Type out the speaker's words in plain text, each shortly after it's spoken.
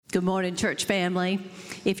Good morning, church family.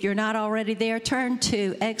 If you're not already there, turn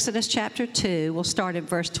to Exodus chapter 2. We'll start at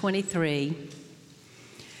verse 23.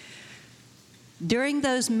 During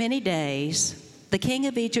those many days, the king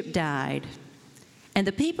of Egypt died, and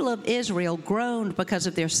the people of Israel groaned because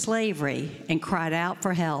of their slavery and cried out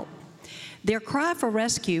for help. Their cry for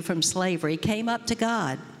rescue from slavery came up to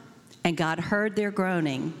God, and God heard their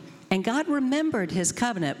groaning. And God remembered his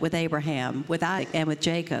covenant with Abraham, with Isaac, and with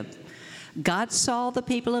Jacob. God saw the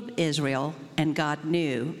people of Israel, and God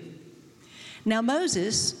knew. Now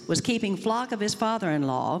Moses was keeping flock of his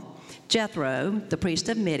father-in-law, Jethro, the priest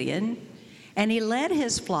of Midian, and he led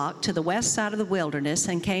his flock to the west side of the wilderness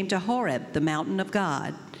and came to Horeb, the mountain of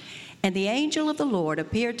God. And the angel of the Lord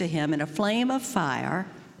appeared to him in a flame of fire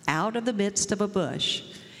out of the midst of a bush.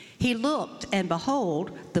 He looked, and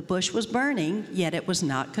behold, the bush was burning, yet it was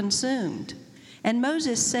not consumed. And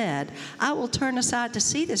Moses said, I will turn aside to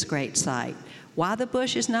see this great sight, why the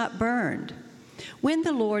bush is not burned. When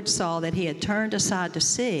the Lord saw that he had turned aside to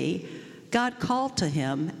see, God called to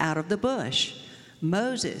him out of the bush,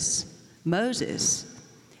 Moses, Moses.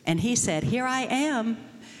 And he said, Here I am.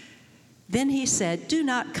 Then he said, Do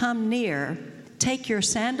not come near. Take your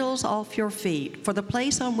sandals off your feet, for the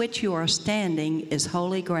place on which you are standing is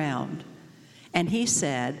holy ground. And he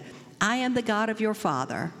said, I am the God of your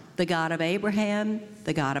father, the God of Abraham,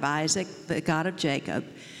 the God of Isaac, the God of Jacob.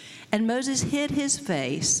 And Moses hid his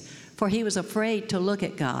face, for he was afraid to look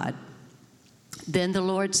at God. Then the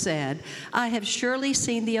Lord said, I have surely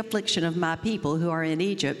seen the affliction of my people who are in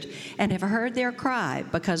Egypt, and have heard their cry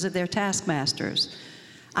because of their taskmasters.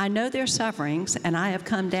 I know their sufferings, and I have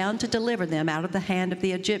come down to deliver them out of the hand of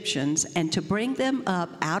the Egyptians, and to bring them up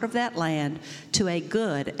out of that land to a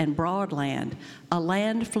good and broad land, a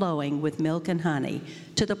land flowing with milk and honey,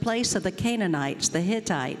 to the place of the Canaanites, the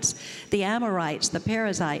Hittites, the Amorites, the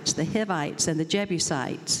Perizzites, the Hivites, and the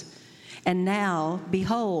Jebusites. And now,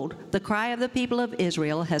 behold, the cry of the people of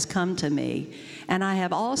Israel has come to me, and I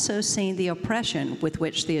have also seen the oppression with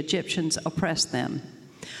which the Egyptians oppress them.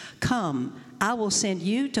 Come, I will send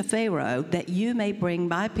you to Pharaoh, that you may bring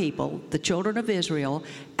my people, the children of Israel,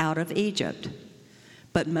 out of Egypt.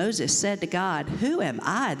 But Moses said to God, Who am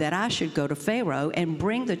I that I should go to Pharaoh and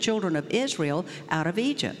bring the children of Israel out of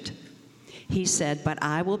Egypt? He said, But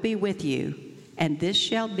I will be with you, and this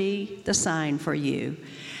shall be the sign for you,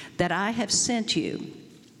 that I have sent you.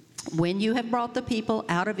 When you have brought the people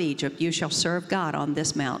out of Egypt, you shall serve God on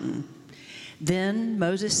this mountain. Then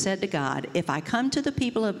Moses said to God, If I come to the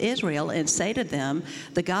people of Israel and say to them,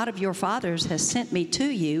 The God of your fathers has sent me to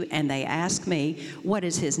you, and they ask me, What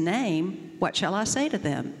is his name? What shall I say to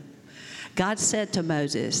them? God said to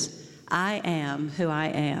Moses, I am who I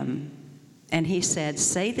am. And he said,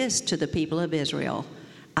 Say this to the people of Israel,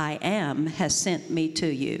 I am has sent me to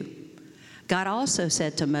you. God also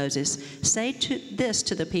said to Moses, Say this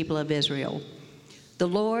to the people of Israel, The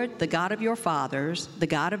Lord, the God of your fathers, the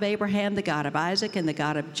God of Abraham, the God of Isaac, and the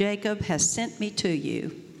God of Jacob, has sent me to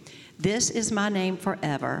you. This is my name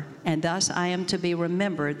forever, and thus I am to be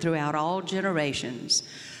remembered throughout all generations.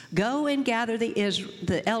 Go and gather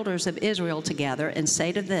the elders of Israel together and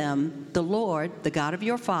say to them, The Lord, the God of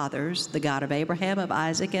your fathers, the God of Abraham, of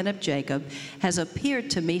Isaac, and of Jacob, has appeared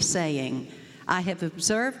to me, saying, I have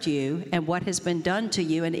observed you and what has been done to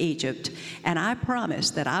you in Egypt, and I promise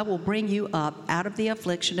that I will bring you up out of the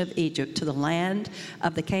affliction of Egypt to the land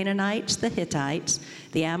of the Canaanites, the Hittites,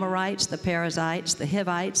 the Amorites, the Perizzites, the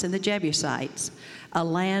Hivites, and the Jebusites, a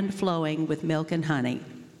land flowing with milk and honey.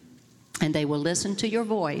 And they will listen to your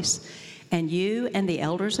voice, and you and the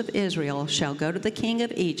elders of Israel shall go to the king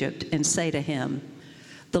of Egypt and say to him,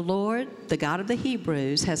 The Lord, the God of the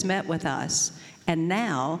Hebrews, has met with us, and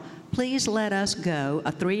now please let us go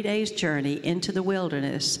a 3 days' journey into the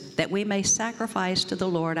wilderness, that we may sacrifice to the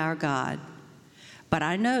Lord our God. But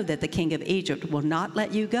I know that the king of Egypt will not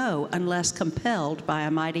let you go unless compelled by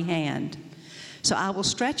a mighty hand. So I will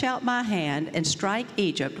stretch out my hand and strike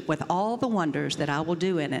Egypt with all the wonders that I will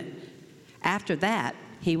do in it. After that,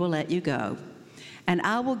 he will let you go. And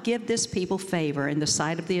I will give this people favor in the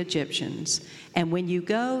sight of the Egyptians. And when you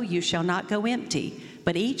go, you shall not go empty,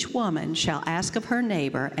 but each woman shall ask of her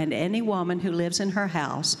neighbor and any woman who lives in her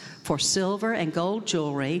house for silver and gold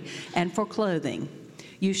jewelry and for clothing.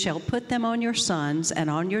 You shall put them on your sons and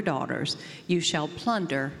on your daughters. You shall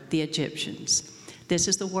plunder the Egyptians. This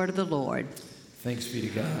is the word of the Lord. Thanks be to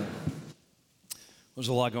God. There's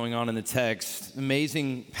a lot going on in the text.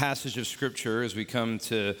 Amazing passage of Scripture as we come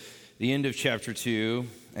to the end of chapter 2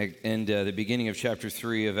 and the beginning of chapter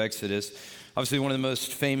 3 of Exodus. Obviously one of the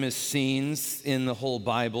most famous scenes in the whole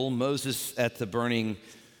Bible, Moses at the burning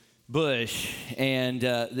bush, and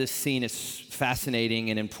this scene is fascinating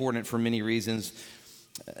and important for many reasons.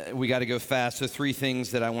 We got to go fast. So 3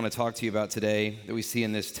 things that I want to talk to you about today that we see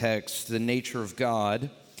in this text: the nature of God,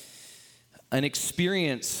 an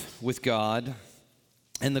experience with God,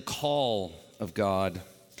 and the call of God.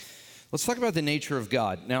 Let's talk about the nature of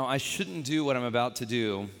God. Now, I shouldn't do what I'm about to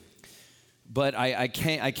do, but I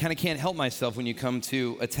kind of can't help myself when you come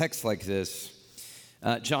to a text like this.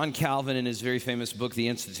 John Calvin, in his very famous book, The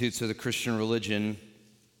Institutes of the Christian Religion,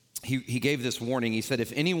 he gave this warning. He said,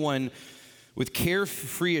 if anyone with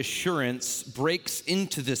carefree assurance breaks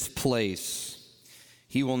into this place,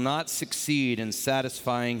 he will not succeed in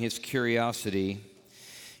satisfying his curiosity,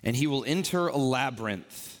 and he will enter a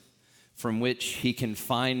labyrinth from which he can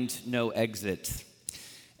find no exit.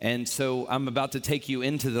 And so I'm about to take you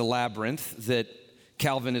into the labyrinth that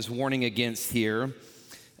Calvin is warning against here.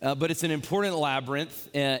 But it's an important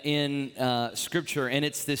labyrinth in Scripture, and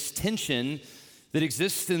it's this tension that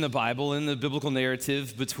exists in the Bible, in the biblical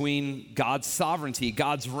narrative, between God's sovereignty,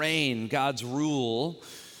 God's reign, God's rule,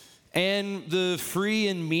 and the free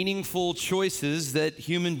and meaningful choices that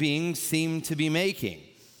human beings seem to be making.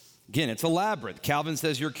 Again, it's a labyrinth. Calvin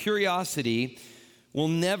says your curiosity will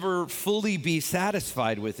never fully be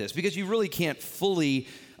satisfied with this because you really can't fully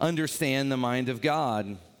understand the mind of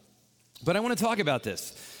God. But I want to talk about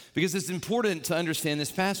this because it's important to understand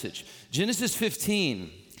this passage. Genesis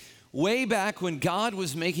 15. Way back when God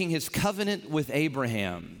was making his covenant with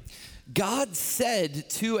Abraham, God said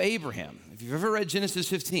to Abraham, if you've ever read Genesis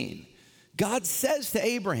 15, God says to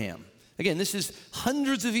Abraham, again, this is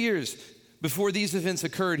hundreds of years before these events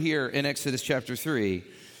occurred here in Exodus chapter 3.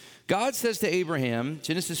 God says to Abraham,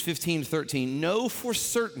 Genesis 15:13, know for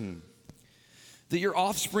certain that your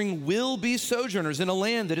offspring will be sojourners in a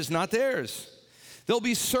land that is not theirs. They'll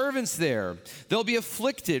be servants there. They'll be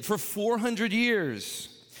afflicted for 400 years.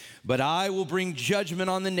 But I will bring judgment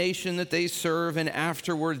on the nation that they serve, and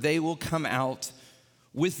afterward they will come out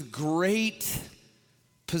with great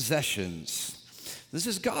possessions. This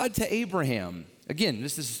is God to Abraham. Again,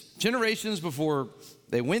 this is generations before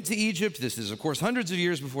they went to Egypt. This is, of course, hundreds of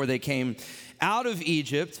years before they came out of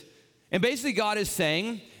Egypt. And basically God is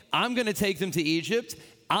saying, I'm going to take them to Egypt.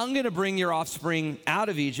 I'm going to bring your offspring out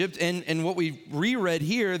of Egypt. And what we reread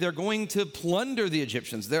here, they're going to plunder the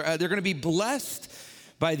Egyptians. They're going to be blessed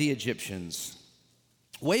by the Egyptians,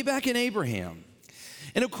 way back in Abraham.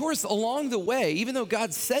 And of course, along the way, even though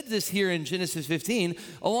God said this here in Genesis 15,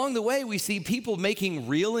 along the way we see people making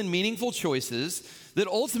real and meaningful choices that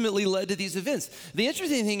ultimately led to these events. The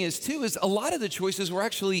interesting thing is, too, is a lot of the choices were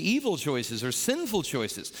actually evil choices or sinful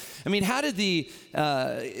choices. I mean, how did the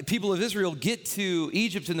people of Israel get to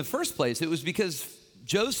Egypt in the first place? It was because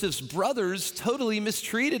Joseph's brothers totally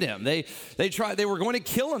mistreated him. They were going to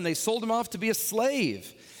kill him. They sold him off to be a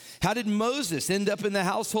slave. How did Moses end up in the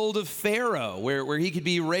household of Pharaoh, where he could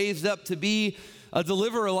be raised up to be a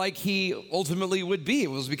deliverer like he ultimately would be?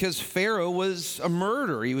 It was because Pharaoh was a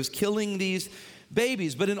murderer. He was killing these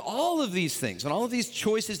babies. But in all of these things, in all of these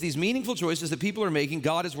choices, these meaningful choices that people are making,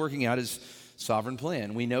 God is working out his sovereign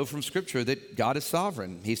plan. We know from Scripture that God is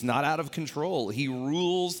sovereign. He's not out of control. He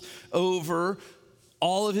rules over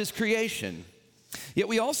all of his creation. Yet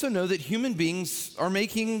we also know that human beings are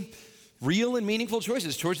making real and meaningful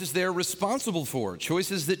choices they're responsible for,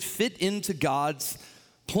 choices that fit into God's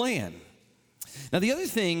plan. Now, the other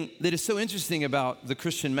thing that is so interesting about the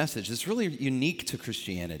Christian message, that's really unique to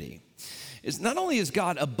Christianity, is not only is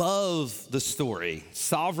God above the story,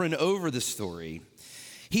 sovereign over the story,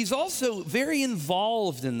 he's also very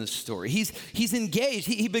involved in the story. He's engaged.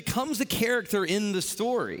 He becomes a character in the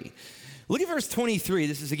story. Look at verse 23.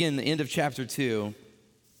 This is, again, the end of chapter 2.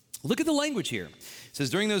 Look at the language here. It says,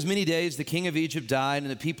 during those many days, the king of Egypt died, and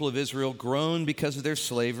the people of Israel groaned because of their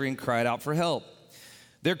slavery and cried out for help.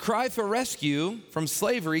 Their cry for rescue from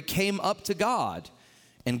slavery came up to God,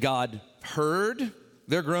 and God heard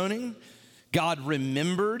their groaning. God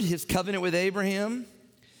remembered his covenant with Abraham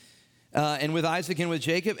and with Isaac and with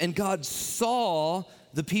Jacob, and God saw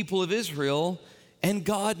the people of Israel, and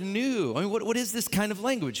God knew. I mean, what is this kind of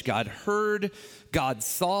language? God heard, God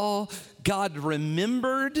saw, God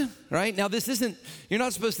remembered, right? Now, you're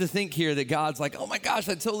not supposed to think here that God's like, oh my gosh,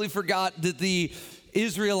 I totally forgot that the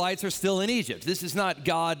Israelites are still in Egypt. This is not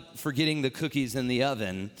God forgetting the cookies in the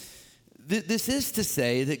oven. This is to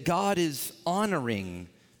say that God is honoring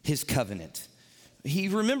his covenant. He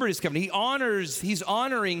remembered his covenant. He's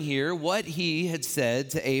honoring here what he had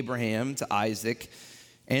said to Abraham, to Isaac,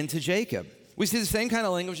 and to Jacob, We see the same kind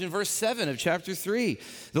of language in verse 7 of chapter 3.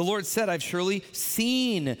 The Lord said, I've surely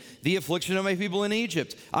seen the affliction of my people in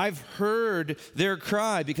Egypt. I've heard their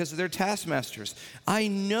cry because of their taskmasters. I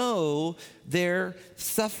know their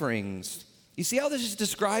sufferings. You see how this is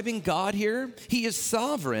describing God here? He is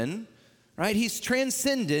sovereign, right? He's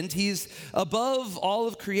transcendent. He's above all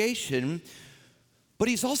of creation. But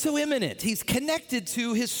he's also immanent. He's connected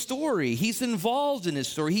to his story. He's involved in his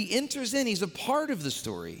story. He enters in. He's a part of the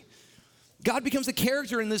story. God becomes a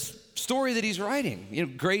character in this story that he's writing. You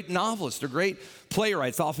know, great novelists or great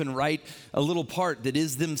playwrights often write a little part that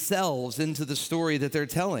is themselves into the story that they're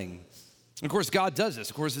telling. Of course, God does this.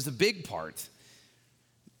 Of course, it's a big part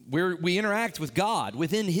where we interact with God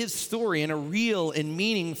within his story in a real and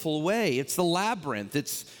meaningful way. It's the labyrinth.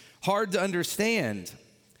 It's hard to understand.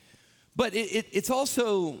 But it's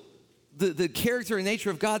also the character and nature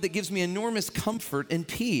of God that gives me enormous comfort and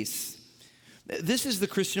peace. This is the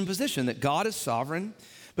Christian position, that God is sovereign,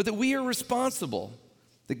 but that we are responsible.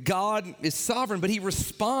 That God is sovereign, but he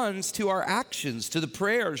responds to our actions, to the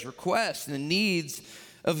prayers, requests, and the needs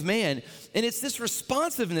of man. And it's this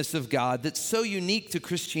responsiveness of God that's so unique to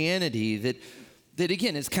Christianity that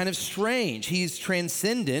again, is kind of strange. He's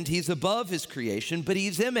transcendent, he's above his creation, but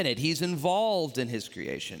he's immanent, he's involved in his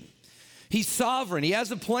creation. He's sovereign, he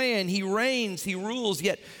has a plan, he reigns, he rules,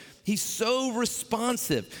 yet he's so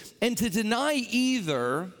responsive. And to deny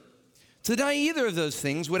either of those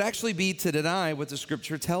things would actually be to deny what the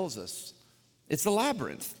scripture tells us. It's a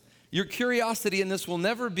labyrinth. Your curiosity in this will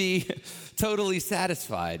never be totally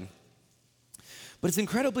satisfied. But it's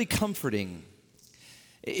incredibly comforting.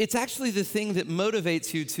 It's actually the thing that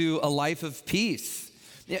motivates you to a life of peace.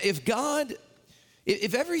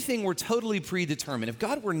 If everything were totally predetermined, if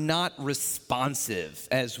God were not responsive,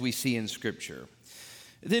 as we see in scripture,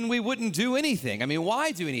 then we wouldn't do anything. I mean,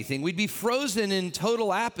 why do anything? We'd be frozen in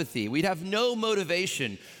total apathy. We'd have no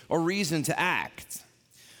motivation or reason to act.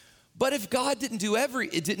 But if God didn't do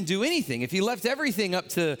anything, if he left everything up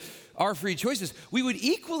to our free choices, we would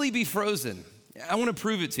equally be frozen. I want to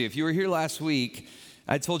prove it to you. If you were here last week,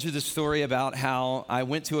 I told you the story about how I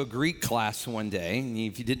went to a Greek class one day. And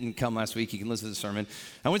if you didn't come last week, you can listen to the sermon.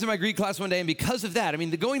 I went to my Greek class one day, and because of that,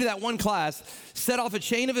 going to that one class set off a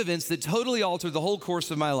chain of events that totally altered the whole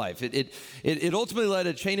course of my life. It ultimately led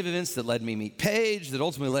a chain of events that led me to meet Paige, that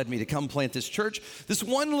ultimately led me to come plant this church. This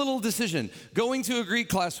one little decision, going to a Greek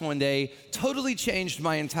class one day, totally changed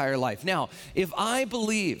my entire life. Now, if I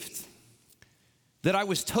believed that I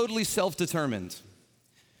was totally self-determined,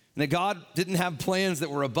 and that God didn't have plans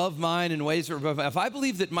that were above mine in ways that were above mine, if I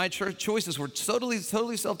believed that my choices were totally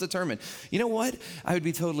self-determined, you know what? I would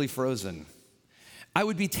be totally frozen. I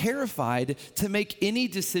would be terrified to make any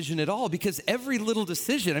decision at all, because every little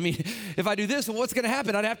decision, if I do this, well, what's going to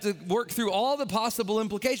happen? I'd have to work through all the possible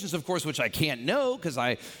implications, of course, which I can't know because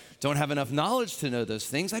I don't have enough knowledge to know those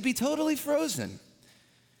things. I'd be totally frozen.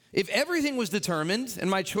 If everything was determined and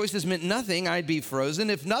my choices meant nothing, I'd be frozen.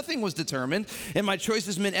 If nothing was determined and my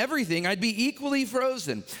choices meant everything, I'd be equally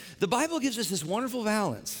frozen. The Bible gives us this wonderful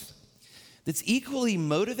balance that's equally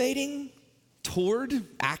motivating toward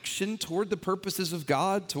action, toward the purposes of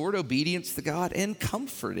God, toward obedience to God, and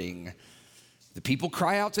comforting. The people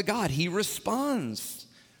cry out to God. He responds.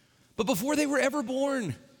 But before they were ever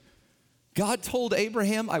born, God told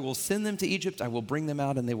Abraham, I will send them to Egypt, I will bring them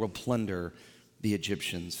out, and they will plunder the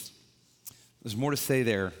Egyptians. There's more to say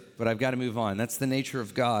there, but I've got to move on. That's the nature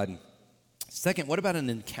of God. Second, what about an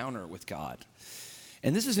encounter with God?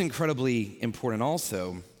 And this is incredibly important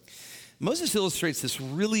also. Moses illustrates this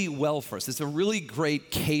really well for us. It's a really great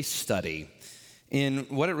case study in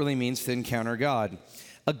what it really means to encounter God.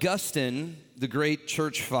 Augustine, the great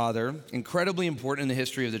church father, incredibly important in the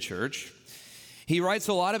history of the church, he writes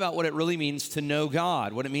a lot about what it really means to know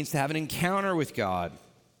God, what it means to have an encounter with God.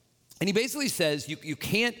 And he basically says you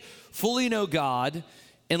can't fully know God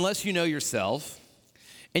unless you know yourself,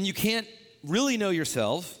 and you can't really know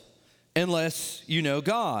yourself unless you know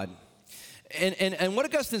God. And what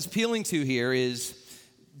Augustine's appealing to here is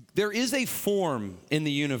there is a form in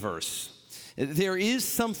the universe. There is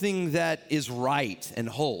something that is right and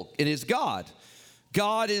whole. It is God.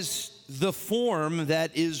 God is the form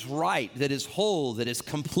that is right, that is whole, that is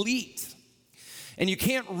complete. And you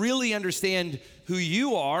can't really understand who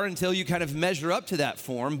you are until you kind of measure up to that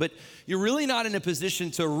form, but you're really not in a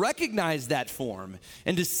position to recognize that form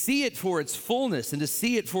and to see it for its fullness and to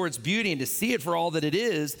see it for its beauty and to see it for all that it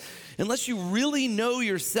is unless you really know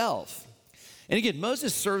yourself. And again,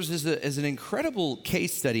 Moses serves as an incredible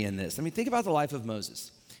case study in this. Think about the life of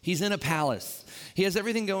Moses. He's in a palace. He has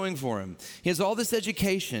everything going for him. He has all this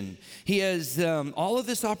education. He has all of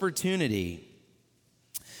this opportunity.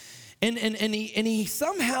 And he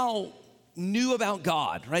somehow knew about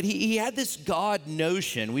God, right? He had this God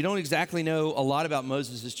notion. We don't exactly know a lot about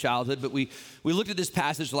Moses' childhood, but we looked at this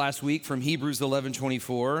passage last week from Hebrews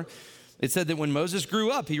 11:24. It said that when Moses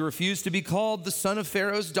grew up, he refused to be called the son of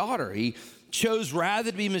Pharaoh's daughter. He chose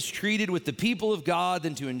rather to be mistreated with the people of God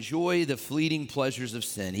than to enjoy the fleeting pleasures of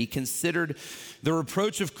sin. He considered the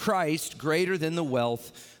reproach of Christ greater than the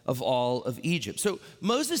wealth of all of Egypt. So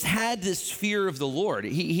Moses had this fear of the Lord.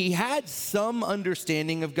 He had some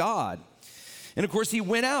understanding of God. And of course, he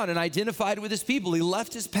went out and identified with his people. He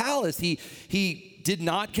left his palace. He did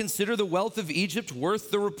not consider the wealth of Egypt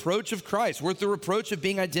worth the reproach of Christ, worth the reproach of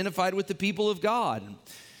being identified with the people of God.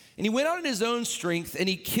 And he went out in his own strength and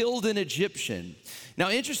he killed an Egyptian. Now,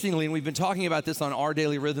 interestingly, and we've been talking about this on Our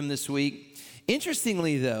Daily Rhythm this week,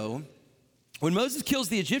 interestingly though, when Moses kills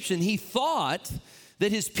the Egyptian, he thought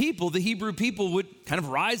that his people, the Hebrew people, would kind of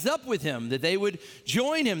rise up with him, that they would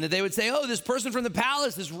join him, that they would say, oh, this person from the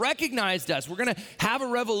palace has recognized us. We're going to have a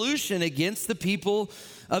revolution against the people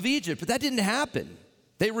of Egypt. But that didn't happen.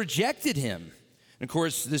 They rejected him. And of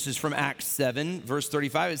course, this is from Acts 7, verse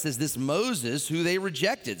 35. It says, this Moses, who they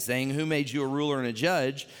rejected, saying, who made you a ruler and a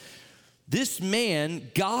judge? This man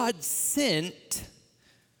God sent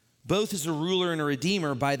both as a ruler and a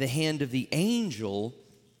redeemer by the hand of the angel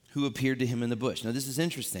who appeared to him in the bush. Now, this is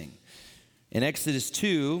interesting. In Exodus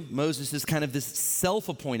 2, Moses is kind of this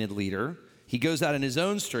self-appointed leader. He goes out in his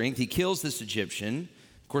own strength. He kills this Egyptian.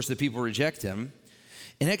 Of course, the people reject him.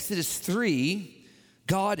 In Exodus 3,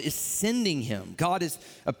 God is sending him. God is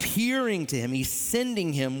appearing to him. He's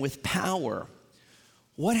sending him with power.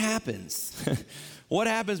 What happens? What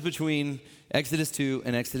happens between Exodus 2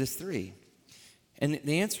 and Exodus 3? And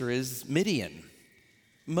the answer is Midian.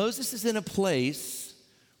 Moses is in a place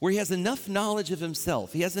where he has enough knowledge of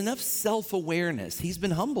himself. He has enough self-awareness. He's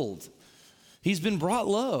been humbled. He's been brought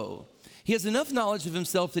low. He has enough knowledge of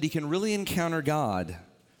himself that he can really encounter God.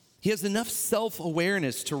 He has enough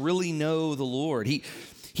self-awareness to really know the Lord.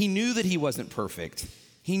 He knew that he wasn't perfect.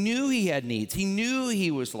 He knew he had needs. He knew he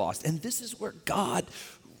was lost. And this is where God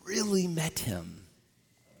really met him.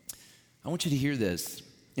 I want you to hear this.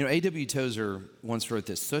 You know, A.W. Tozer once wrote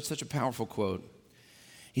this, such a powerful quote.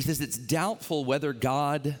 He says, it's doubtful whether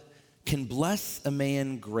God can bless a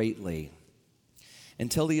man greatly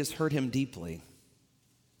until he has hurt him deeply.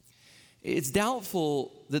 It's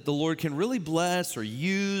doubtful that the Lord can really bless or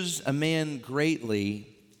use a man greatly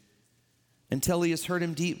until he has hurt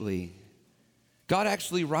him deeply. God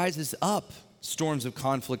actually rises up storms of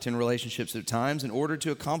conflict in relationships at times in order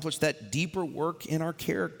to accomplish that deeper work in our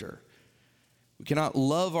character. We cannot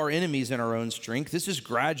love our enemies in our own strength. This is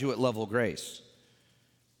graduate level grace.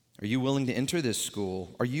 Are you willing to enter this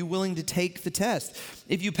school? Are you willing to take the test?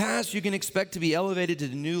 If you pass, you can expect to be elevated to a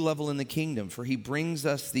new level in the kingdom, for he brings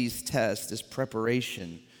us these tests as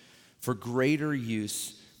preparation for greater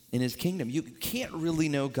use in his kingdom. You can't really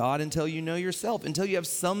know God until you know yourself, until you have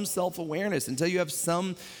some self-awareness, until you have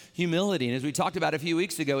some humility. And as we talked about a few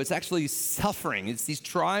weeks ago, it's actually suffering. It's these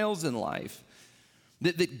trials in life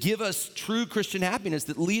that give us true Christian happiness,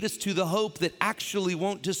 that lead us to the hope that actually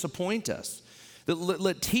won't disappoint us.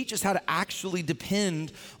 That teach us how to actually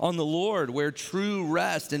depend on the Lord, where true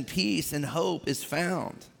rest and peace and hope is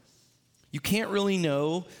found. You can't really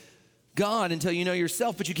know God until you know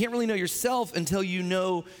yourself, but you can't really know yourself until you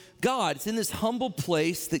know God. It's in this humble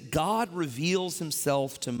place that God reveals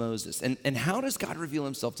himself to Moses. And how does God reveal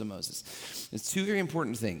himself to Moses? It's two very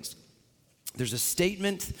important things. There's a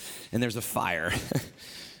statement and there's a fire.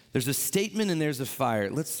 There's a statement and there's a fire.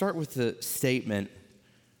 Let's start with the statement.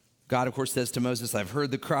 God, of course, says to Moses, I've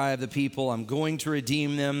heard the cry of the people. I'm going to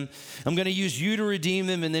redeem them. I'm going to use you to redeem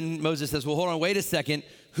them. And then Moses says, well, hold on, wait a second.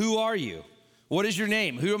 Who are you? What is your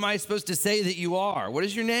name? Who am I supposed to say that you are? What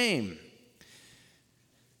is your name?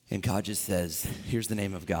 And God just says, here's the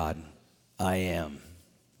name of God. I am.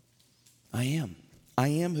 I am. I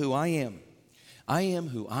am who I am. I am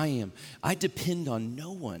who I am. I depend on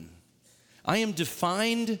no one. I am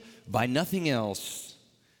defined by nothing else.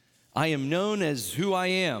 I am known as who I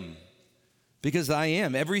am because I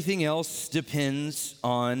am. Everything else depends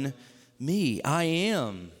on me. I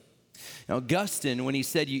am. Now, Augustine, when he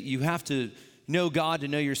said you have to know God to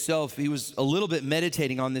know yourself, he was a little bit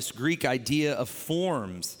meditating on this Greek idea of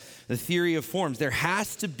forms, the theory of forms. There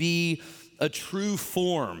has to be a true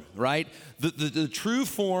form, right? The true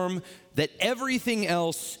form that everything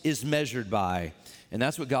else is measured by. And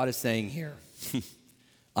that's what God is saying here.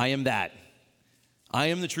 I am that. I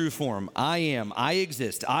am the true form. I am. I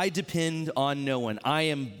exist. I depend on no one. I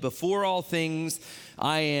am before all things.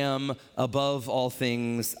 I am above all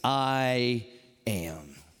things. I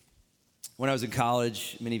am. when I was in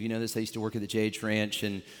college, many of you know this, I used to work at the JH Ranch,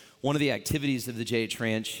 and one of the activities of the JH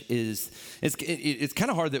Ranch is, it's kind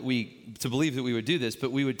of hard to believe that we would do this,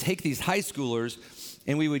 but we would take these high schoolers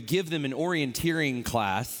and we would give them an orienteering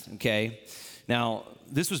class, okay? Now,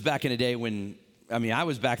 this was back in a day when, I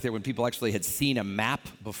was back there when people actually had seen a map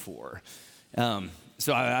before.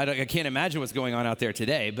 So I can't imagine what's going on out there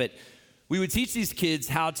today, but we would teach these kids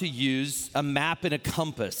how to use a map and a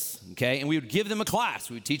compass, okay? And we would give them a class.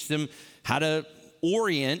 We would teach them how to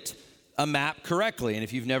orient a map correctly. And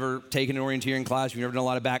if you've never taken an orienteering class, you've never done a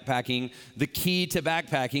lot of backpacking, the key to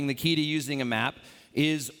backpacking, the key to using a map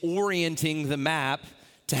is orienting the map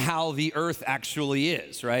to how the earth actually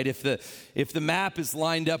is, right? If the map is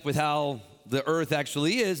lined up with how the earth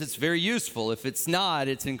actually is, it's very useful. If it's not,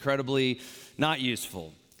 it's incredibly not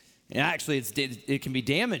useful. And actually, it can be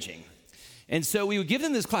damaging. And so we would give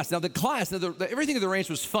them this class. Now, everything at the ranch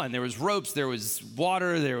was fun. There was ropes, there was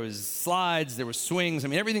water, there was slides, there was swings.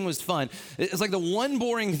 Everything was fun. It's like the one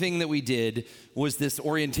boring thing that we did was this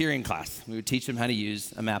orienteering class. We would teach them how to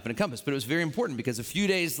use a map and a compass. But it was very important because a few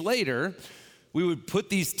days later, we would put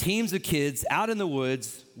these teams of kids out in the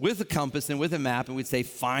woods with a compass and with a map, and we'd say,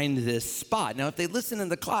 find this spot. Now, if they listened in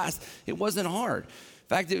the class, it wasn't hard. In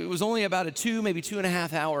fact, it was only about a 2, maybe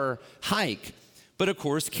 2.5 hour hike. But of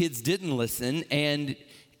course, kids didn't listen, and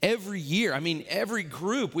every year, every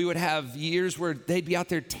group, we would have years where they'd be out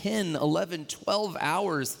there 10, 11, 12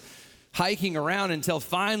 hours hiking around until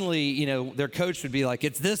finally, their coach would be like,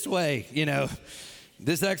 it's this way,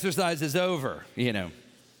 this exercise is over,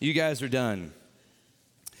 you guys are done.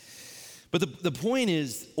 But the point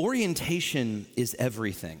is, orientation is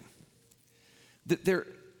everything.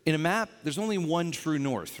 In a map, there's only one true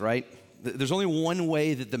north, right? There's only one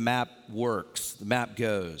way that the map works, the map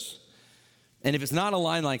goes. And if it's not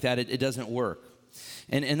aligned like that, it doesn't work.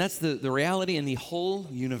 And that's the reality in the whole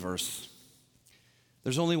universe.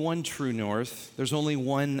 There's only one true north. There's only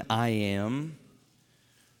one I am.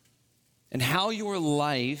 And how your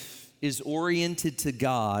life is oriented to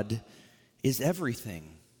God is everything.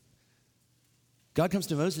 God comes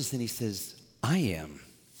to Moses and he says, I am.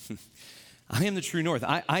 I am the true north.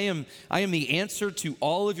 I am the answer to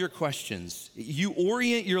all of your questions. You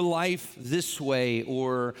orient your life this way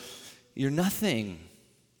or you're nothing.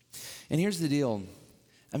 And here's the deal.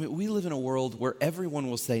 We live in a world where everyone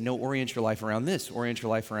will say, no, orient your life around this, orient your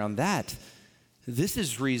life around that. This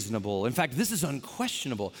is reasonable. In fact, this is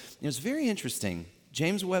unquestionable. It's very interesting.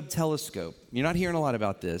 James Webb Telescope. You're not hearing a lot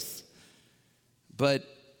about this, but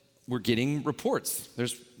we're getting reports.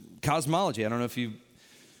 There's cosmology. I don't know if you've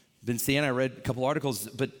been seeing, I read a couple articles,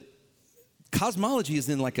 but cosmology is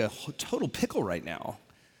in like a total pickle right now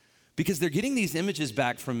because they're getting these images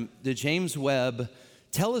back from the James Webb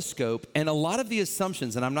Telescope, and a lot of the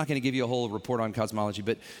assumptions, and I'm not going to give you a whole report on cosmology,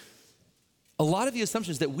 but a lot of the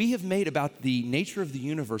assumptions that we have made about the nature of the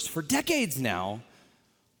universe for decades now,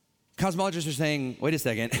 cosmologists are saying, wait a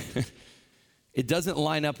second, it doesn't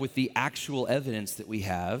line up with the actual evidence that we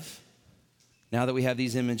have now that we have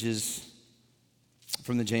these images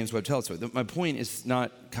from the James Webb Telescope. My point is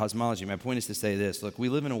not cosmology. My point is to say this. Look, we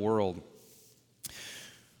live in a world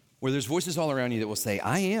where there's voices all around you that will say,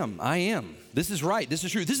 I am. This is right. This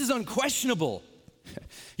is true. This is unquestionable.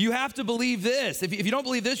 You have to believe this. If you don't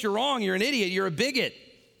believe this, you're wrong. You're an idiot. You're a bigot.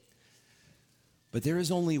 But there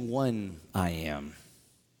is only one I am.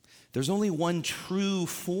 There's only one true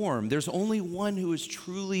form. There's only one who is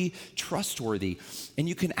truly trustworthy. And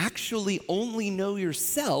you can actually only know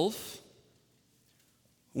yourself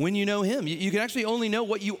when you know him. You can actually only know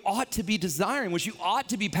what you ought to be desiring, what you ought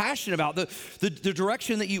to be passionate about, the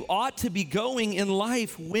direction that you ought to be going in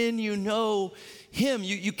life when you know him.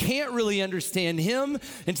 You can't really understand him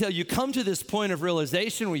until you come to this point of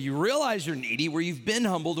realization where you realize you're needy, where you've been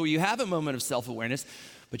humbled, where you have a moment of self-awareness,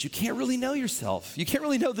 but you can't really know yourself. You can't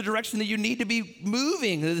really know the direction that you need to be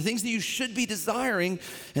moving, the things that you should be desiring,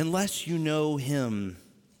 unless you know him.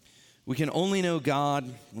 We can only know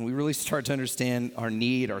God when we really start to understand our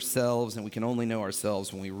need ourselves, and we can only know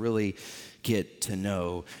ourselves when we really get to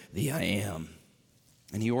know the I am.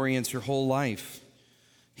 And he orients your whole life.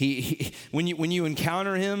 When you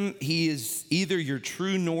encounter him, he is either your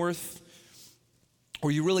true north or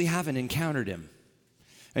you really haven't encountered him.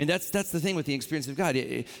 That's the thing with the experience of God.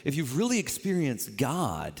 If you've really experienced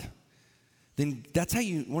God, then that's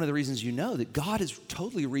one of the reasons you know that God has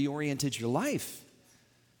totally reoriented your life.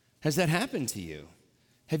 Has that happened to you?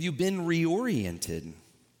 Have you been reoriented?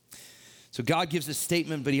 So God gives a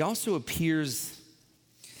statement, but he also appears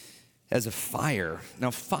as a fire.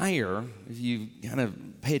 Now, fire, if you kind of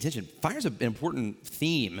pay attention, fire is an important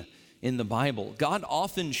theme in the Bible. God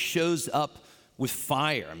often shows up with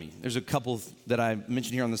fire. I mean, there's a couple that I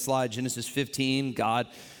mentioned here on the slide. Genesis 15, God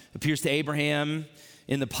appears to Abraham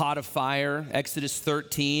in the pot of fire. Exodus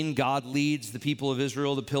 13, God leads the people of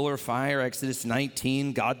Israel, the pillar of fire. Exodus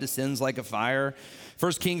 19, God descends like a fire.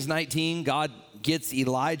 1 Kings 19, God gets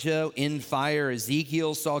Elijah in fire.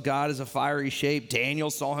 Ezekiel saw God as a fiery shape. Daniel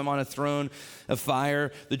saw him on a throne of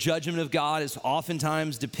fire. The judgment of God is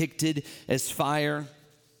oftentimes depicted as fire.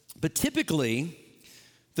 But typically,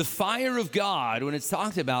 the fire of God, when it's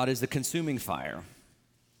talked about, is the consuming fire.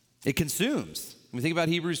 It consumes. When we think about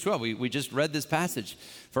Hebrews 12, we just read this passage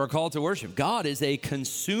for our call to worship. God is a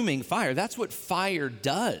consuming fire. That's what fire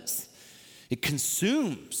does. It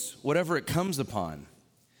consumes whatever it comes upon.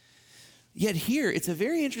 Yet here, it's a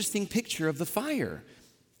very interesting picture of the fire.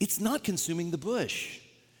 It's not consuming the bush.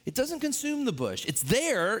 It doesn't consume the bush. It's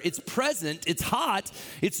there, it's present, it's hot,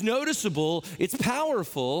 it's noticeable, it's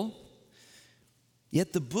powerful.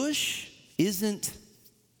 Yet the bush isn't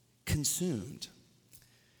consumed.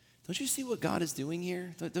 Don't you see what God is doing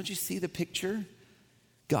here? Don't you see the picture?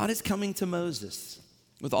 God is coming to Moses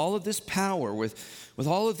with all of this power, with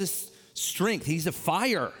all of this strength. He's a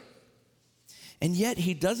fire. And yet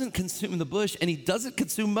he doesn't consume the bush, and he doesn't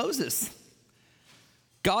consume Moses.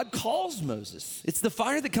 God calls Moses. It's the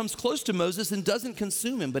fire that comes close to Moses and doesn't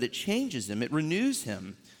consume him, but it changes him. It renews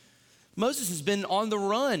him. Moses has been on the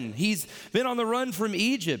run. He's been on the run from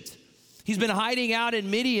Egypt. He's been hiding out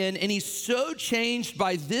in Midian, and he's so changed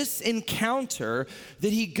by this encounter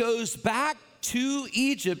that he goes back to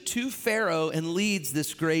Egypt, to Pharaoh, and leads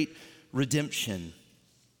this great redemption.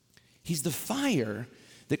 He's the fire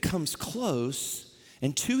that comes close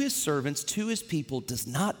and to his servants, to his people, does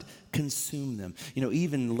not consume them. You know,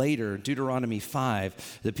 even later, Deuteronomy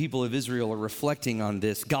 5, the people of Israel are reflecting on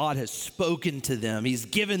this. God has spoken to them. He's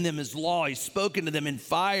given them his law. He's spoken to them in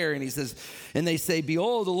fire. And he says, and they say,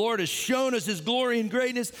 behold, the Lord has shown us his glory and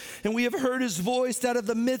greatness, and we have heard his voice out of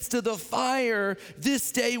the midst of the fire.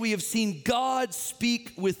 This day we have seen God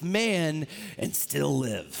speak with man and still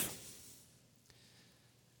live.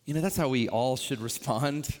 You know, that's how we all should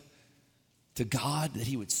respond to God, that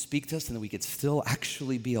he would speak to us and that we could still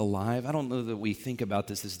actually be alive. I don't know that we think about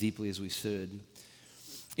this as deeply as we should.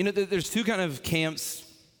 You know, there's two kind of camps.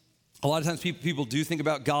 A lot of times people do think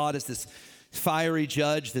about God as this fiery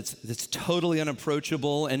judge that's totally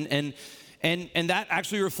unapproachable, and that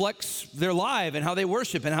actually reflects their life and how they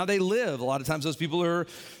worship and how they live. A lot of times those people are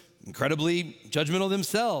incredibly judgmental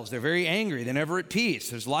themselves. They're very angry. They're never at peace.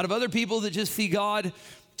 There's a lot of other people that just see God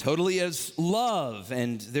totally as love,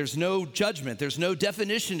 and there's no judgment. There's no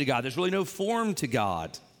definition to God. There's really no form to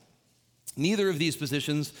God. Neither of these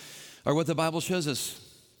positions are what the Bible shows us.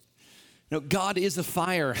 You know, God is a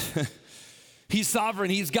fire. He's sovereign.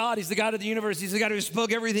 He's God. He's the God of the universe. He's the God who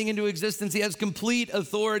spoke everything into existence. He has complete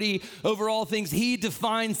authority over all things. He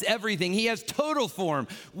defines everything. He has total form.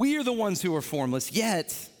 We are the ones who are formless,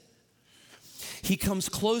 yet he comes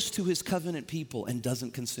close to his covenant people and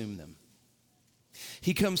doesn't consume them.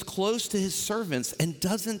 He comes close to his servants and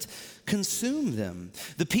doesn't consume them.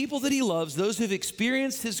 The people that he loves, those who have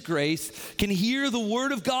experienced his grace, can hear the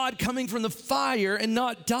word of God coming from the fire and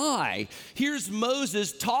not die. Here's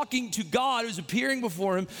Moses talking to God who's appearing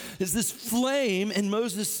before him as this flame, and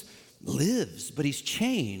Moses lives, but he's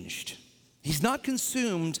changed. He's not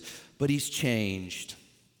consumed, but he's changed.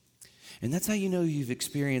 And that's how you know you've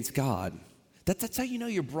experienced God. That's how you know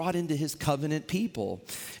you're brought into his covenant people.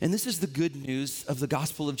 And this is the good news of the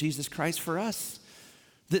gospel of Jesus Christ for us.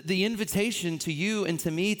 The invitation to you and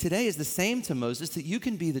to me today is the same to Moses, that you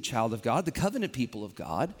can be the child of God, the covenant people of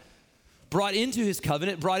God, brought into his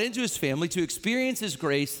covenant, brought into his family to experience his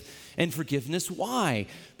grace and forgiveness. Why?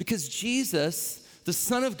 Because Jesus, the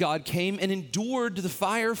Son of God, came and endured the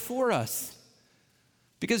fire for us.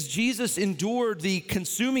 Because Jesus endured the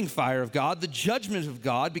consuming fire of God, the judgment of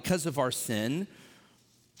God because of our sin,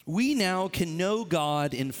 we now can know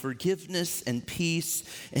God in forgiveness and peace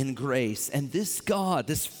and grace. And this God,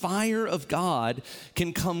 this fire of God,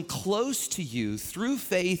 can come close to you through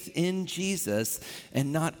faith in Jesus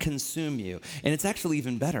and not consume you. And it's actually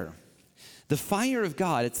even better. The fire of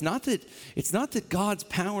God, it's not that God's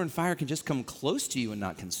power and fire can just come close to you and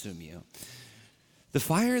not consume you. The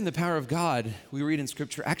fire and the power of God, we read in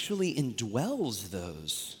Scripture, actually indwells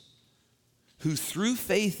those who through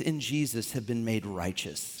faith in Jesus have been made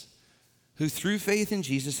righteous, who through faith in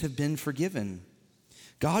Jesus have been forgiven.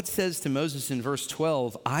 God says to Moses in verse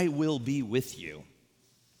 12, I will be with you.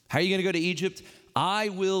 How are you going to go to Egypt? I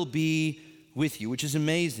will be with you, which is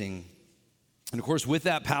amazing. And of course, with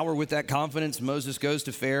that power, with that confidence, Moses goes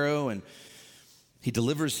to Pharaoh, and He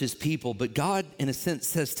delivers his people, but God, in a sense,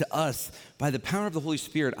 says to us, by the power of the Holy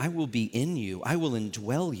Spirit, I will be in you. I will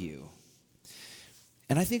indwell you.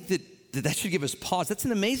 And I think that should give us pause. That's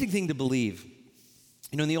an amazing thing to believe.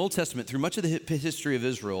 You know, in the Old Testament, through much of the history of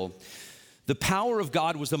Israel, the power of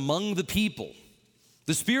God was among the people.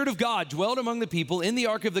 The Spirit of God dwelled among the people in the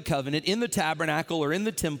Ark of the Covenant, in the tabernacle, or in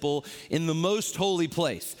the temple, in the most holy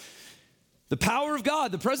place. The power of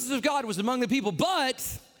God, the presence of God was among the people, but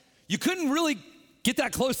you couldn't really get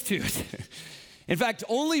that close to it. In fact,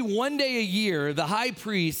 only one day a year, the high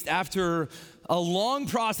priest, after a long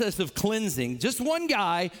process of cleansing, just one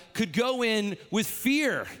guy could go in with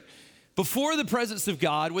fear before the presence of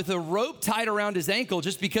God with a rope tied around his ankle,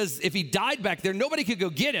 just because if he died back there, nobody could go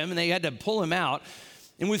get him and they had to pull him out.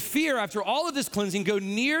 And with fear, after all of this cleansing, go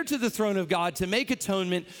near to the throne of God to make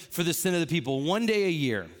atonement for the sin of the people, one day a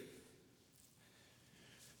year.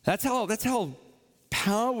 That's how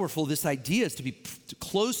powerful this idea is, to be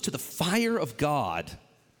close to the fire of God.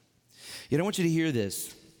 Yet I want you to hear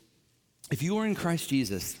this. If you are in Christ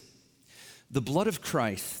Jesus, the blood of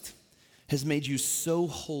Christ has made you so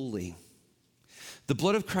holy. The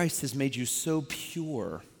blood of Christ has made you so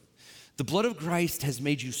pure. The blood of Christ has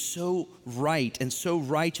made you so right and so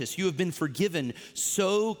righteous. You have been forgiven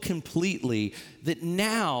so completely that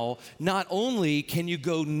now not only can you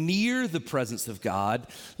go near the presence of God,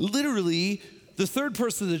 literally the third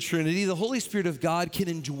person of the Trinity, the Holy Spirit of God, can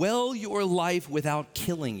indwell your life without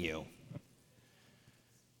killing you.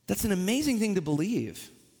 That's an amazing thing to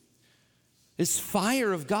believe. This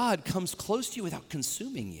fire of God comes close to you without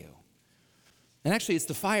consuming you. And actually, it's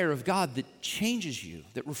the fire of God that changes you,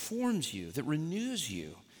 that reforms you, that renews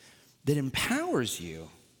you, that empowers you.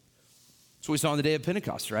 That's what we saw on the day of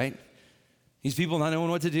Pentecost, right? These people not knowing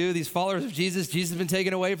what to do, these followers of Jesus, Jesus has been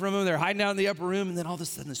taken away from them. They're hiding out in the upper room, and then all of a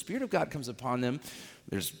sudden the Spirit of God comes upon them.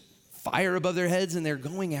 There's fire above their heads, and they're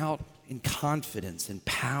going out in confidence and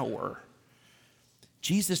power.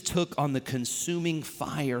 Jesus took on the consuming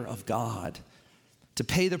fire of God to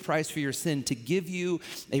pay the price for your sin, to give you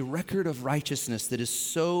a record of righteousness that is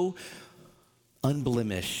so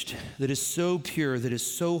unblemished, that is so pure, that is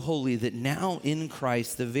so holy, that now in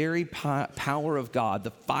Christ, the very power of God, the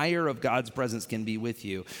fire of God's presence can be with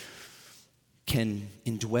you, can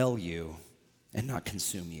indwell you and not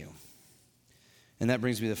consume you. And that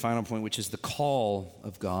brings me to the final point, which is the call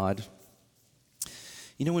of God.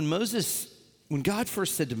 You know, when God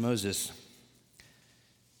first said to Moses,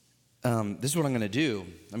 this is what I'm going to do.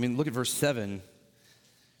 I mean, look at verse 7.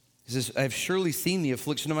 He says, I have surely seen the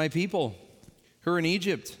affliction of my people who are in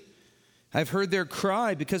Egypt. I've heard their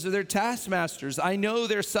cry because of their taskmasters. I know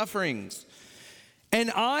their sufferings. And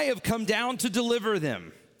I have come down to deliver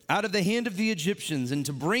them out of the hand of the Egyptians and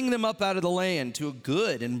to bring them up out of the land to a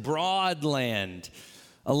good and broad land,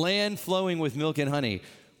 a land flowing with milk and honey.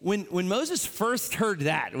 When Moses first heard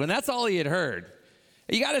that, when that's all he had heard,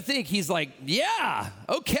 you got to think, he's like, yeah,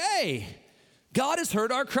 okay. God has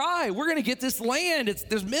heard our cry. We're going to get this land.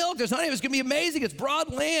 There's milk, there's honey. It's going to be amazing. It's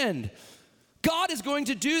broad land. God is going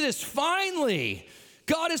to do this finally.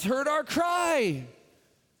 God has heard our cry.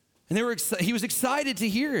 And he was excited to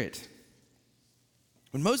hear it.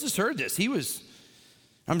 When Moses heard this,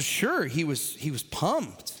 I'm sure he was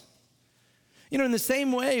pumped. You know, in the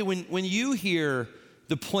same way, when you hear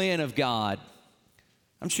the plan of God,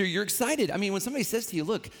 I'm sure you're excited. I mean, when somebody says to you,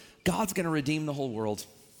 look, God's going to redeem the whole world,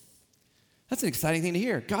 that's an exciting thing to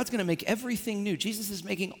hear. God's going to make everything new. Jesus is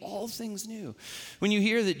making all things new. When you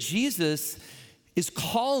hear that Jesus is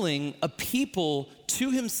calling a people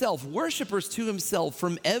to himself, worshipers to himself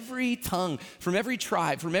from every tongue, from every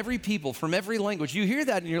tribe, from every people, from every language, you hear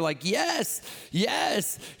that and you're like, yes,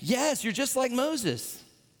 yes, yes, you're just like Moses.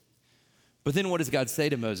 But then what does God say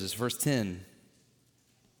to Moses? Verse 10,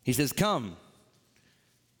 he says, come,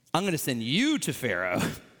 I'm going to send you to Pharaoh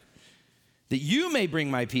that you may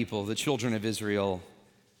bring my people, the children of Israel,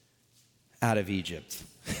 out of Egypt.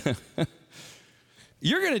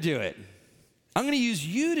 You're going to do it. I'm going to use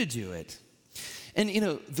you to do it. And, you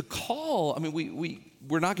know, the call, I mean,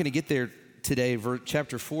 we're not going to get there today,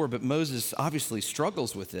 chapter 4, but Moses obviously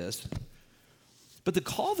struggles with this. But the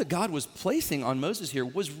call that God was placing on Moses here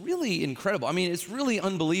was really incredible. I mean, it's really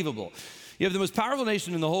unbelievable. You have the most powerful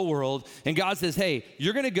nation in the whole world, and God says, hey,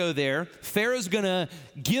 you're going to go there. Pharaoh's going to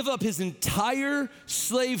give up his entire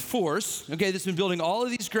slave force, okay, that's been building all of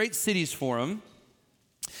these great cities for him.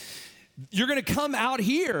 You're going to come out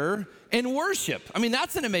here and worship. I mean,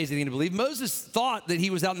 that's an amazing thing to believe. Moses thought that he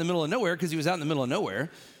was out in the middle of nowhere because he was out in the middle of nowhere.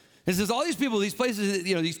 It says all these people, these places,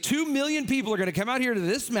 you know, these 2 million people are going to come out here to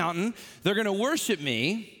this mountain. They're going to worship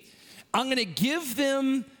me. I'm going to give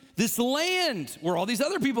them this land where all these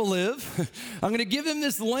other people live. I'm going to give them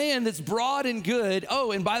this land that's broad and good.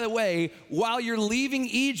 Oh, and by the way, while you're leaving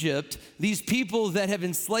Egypt, these people that have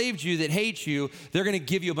enslaved you, that hate you, they're going to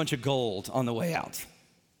give you a bunch of gold on the way out.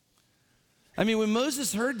 I mean, when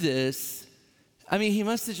Moses heard this, I mean, he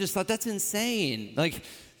must have just thought, that's insane. Like,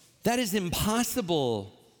 that is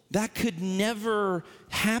impossible. That could never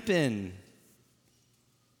happen.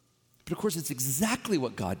 But of course, it's exactly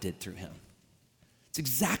what God did through him. It's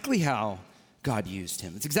exactly how God used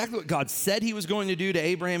him. It's exactly what God said he was going to do to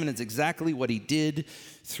Abraham, and it's exactly what he did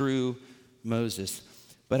through Moses.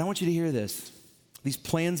 But I want you to hear this. These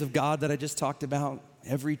plans of God that I just talked about,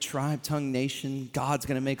 every tribe, tongue, nation, God's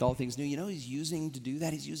going to make all things new. You know he's using to do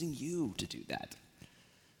that? He's using you to do that.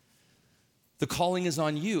 The calling is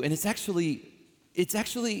on you, and it's actually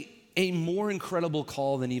a more incredible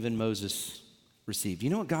call than even Moses received. You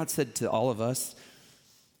know what God said to all of us?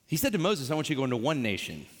 He said to Moses, I want you to go into one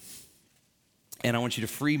nation, and I want you to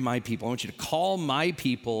free my people. I want you to call my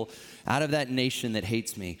people out of that nation that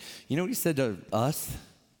hates me. You know what he said to us?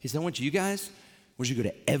 He said, I want you guys, I want you to go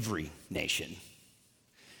to every nation.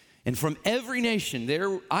 And from every nation,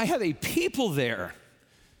 there, I have a people there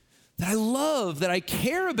that I love, that I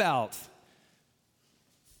care about.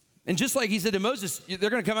 And just like he said to Moses,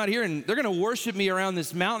 they're going to come out here and they're going to worship me around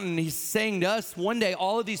this mountain. He's saying to us, one day,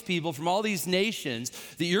 all of these people from all these nations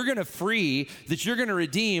that you're going to free, that you're going to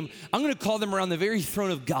redeem, I'm going to call them around the very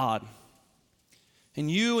throne of God. And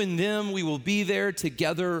you and them, we will be there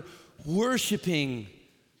together worshiping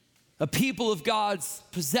a people of God's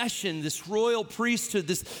possession, this royal priesthood,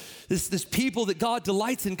 this people that God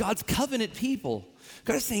delights in, God's covenant people.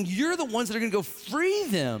 God is saying, you're the ones that are going to go free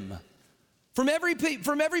them. From every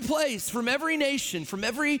place, from every nation, from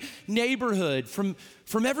every neighborhood, from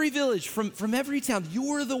every village, from every town,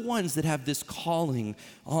 you're the ones that have this calling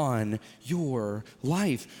on your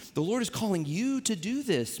life. The Lord is calling you to do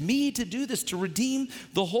this, me to do this, to redeem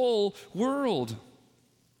the whole world.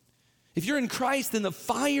 If you're in Christ, then the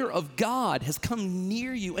fire of God has come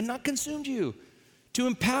near you and not consumed you, to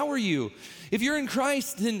empower you. If you're in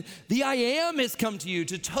Christ, then the I Am has come to you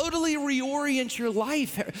to totally reorient your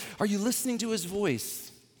life. Are you listening to his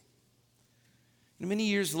voice? And many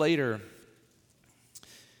years later,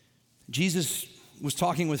 Jesus was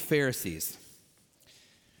talking with Pharisees.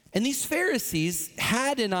 And these Pharisees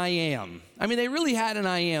had an I Am. I mean, they really had an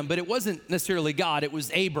I Am, but it wasn't necessarily God, it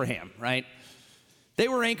was Abraham, right? They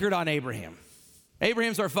were anchored on Abraham.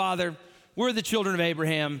 Abraham's our father. We're the children of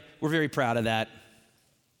Abraham. We're very proud of that.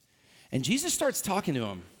 And Jesus starts talking to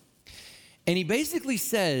him. And he basically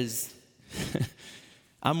says,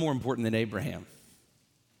 I'm more important than Abraham.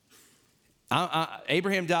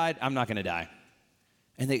 Abraham died, I'm not going to die.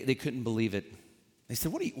 And they couldn't believe it. They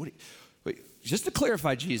said, wait, just to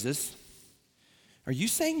clarify, Jesus, are you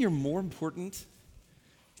saying you're more important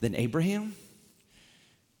than Abraham?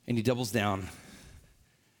 And he doubles down.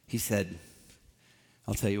 He said,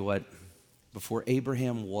 I'll tell you what, before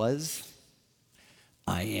Abraham was,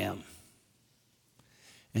 I am.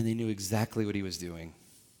 And they knew exactly what he was doing.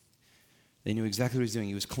 They knew exactly what he was doing.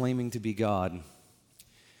 He was claiming to be God.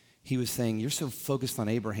 He was saying, you're so focused on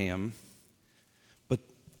Abraham, but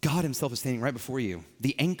God himself is standing right before you.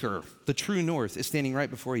 The anchor, the true north, is standing right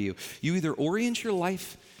before you. You either orient your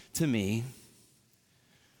life to me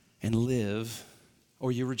and live,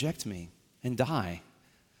 or you reject me and die.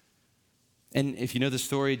 And if you know the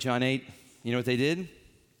story, John 8, you know what they did?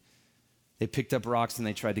 They picked up rocks and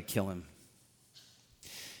they tried to kill him.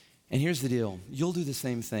 And here's the deal. You'll do the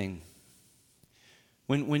same thing.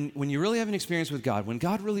 When you really have an experience with God, when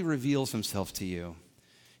God really reveals himself to you,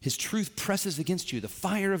 his truth presses against you, the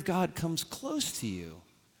fire of God comes close to you,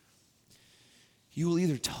 you will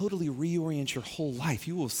either totally reorient your whole life.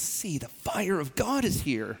 You will see the fire of God is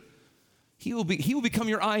here. He will become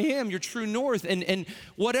your I Am, your true north, and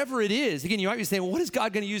whatever it is. Again, you might be saying, well, what is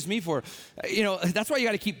God going to use me for? That's why you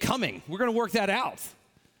got to keep coming. We're going to work that out.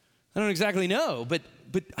 I don't exactly know, but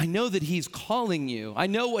I know that he's calling you. I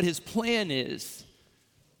know what his plan is,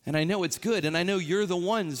 and I know it's good, and I know you're the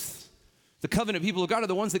ones, the covenant people of God are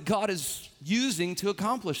the ones that God is using to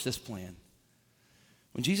accomplish this plan.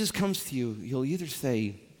 When Jesus comes to you, you'll either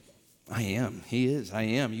say, I am, he is, I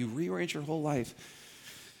am. You reorient your whole life.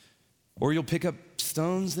 Or you'll pick up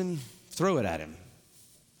stones and throw it at him.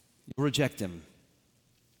 You'll reject him.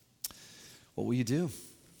 What will you do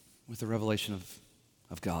with the revelation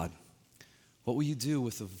of God? What will you do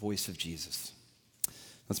with the voice of Jesus?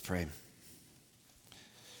 Let's pray.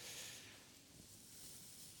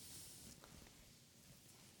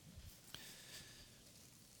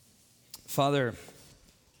 Father,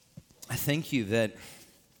 I thank you that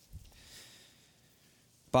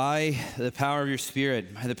by the power of your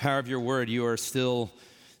Spirit, by the power of your word, you are still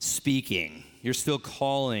speaking. You're still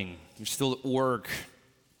calling. You're still at work.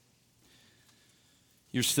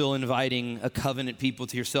 You're still inviting a covenant people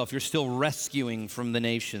to yourself. You're still rescuing from the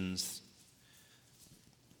nations.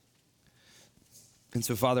 And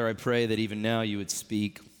so, Father, I pray that even now you would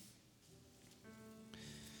speak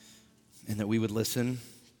and that we would listen.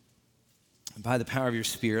 And by the power of your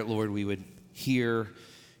Spirit, Lord, we would hear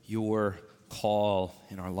your call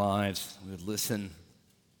in our lives. We would listen.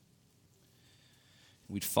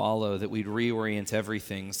 We'd follow, that we'd reorient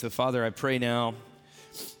everything. So, Father, I pray now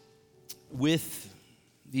with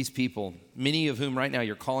these people, many of whom right now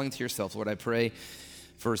you're calling to yourself, Lord, I pray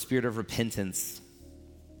for a spirit of repentance.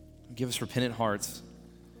 Give us repentant hearts.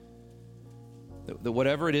 That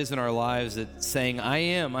whatever it is in our lives that's saying, I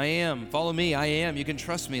am, follow me, I am, you can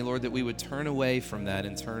trust me, Lord, that we would turn away from that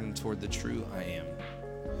and turn toward the true I am.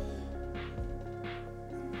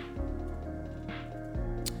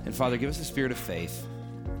 And Father, give us a spirit of faith,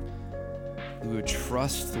 that we would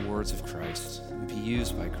trust the words of Christ, that we would be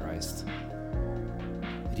used by Christ,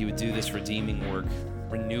 that he would do this redeeming work,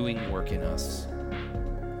 renewing work in us.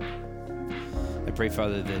 I pray,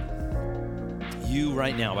 Father, that you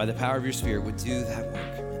right now, by the power of your Spirit, would do that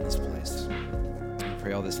work in this place. I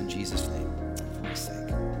pray all this in Jesus' name.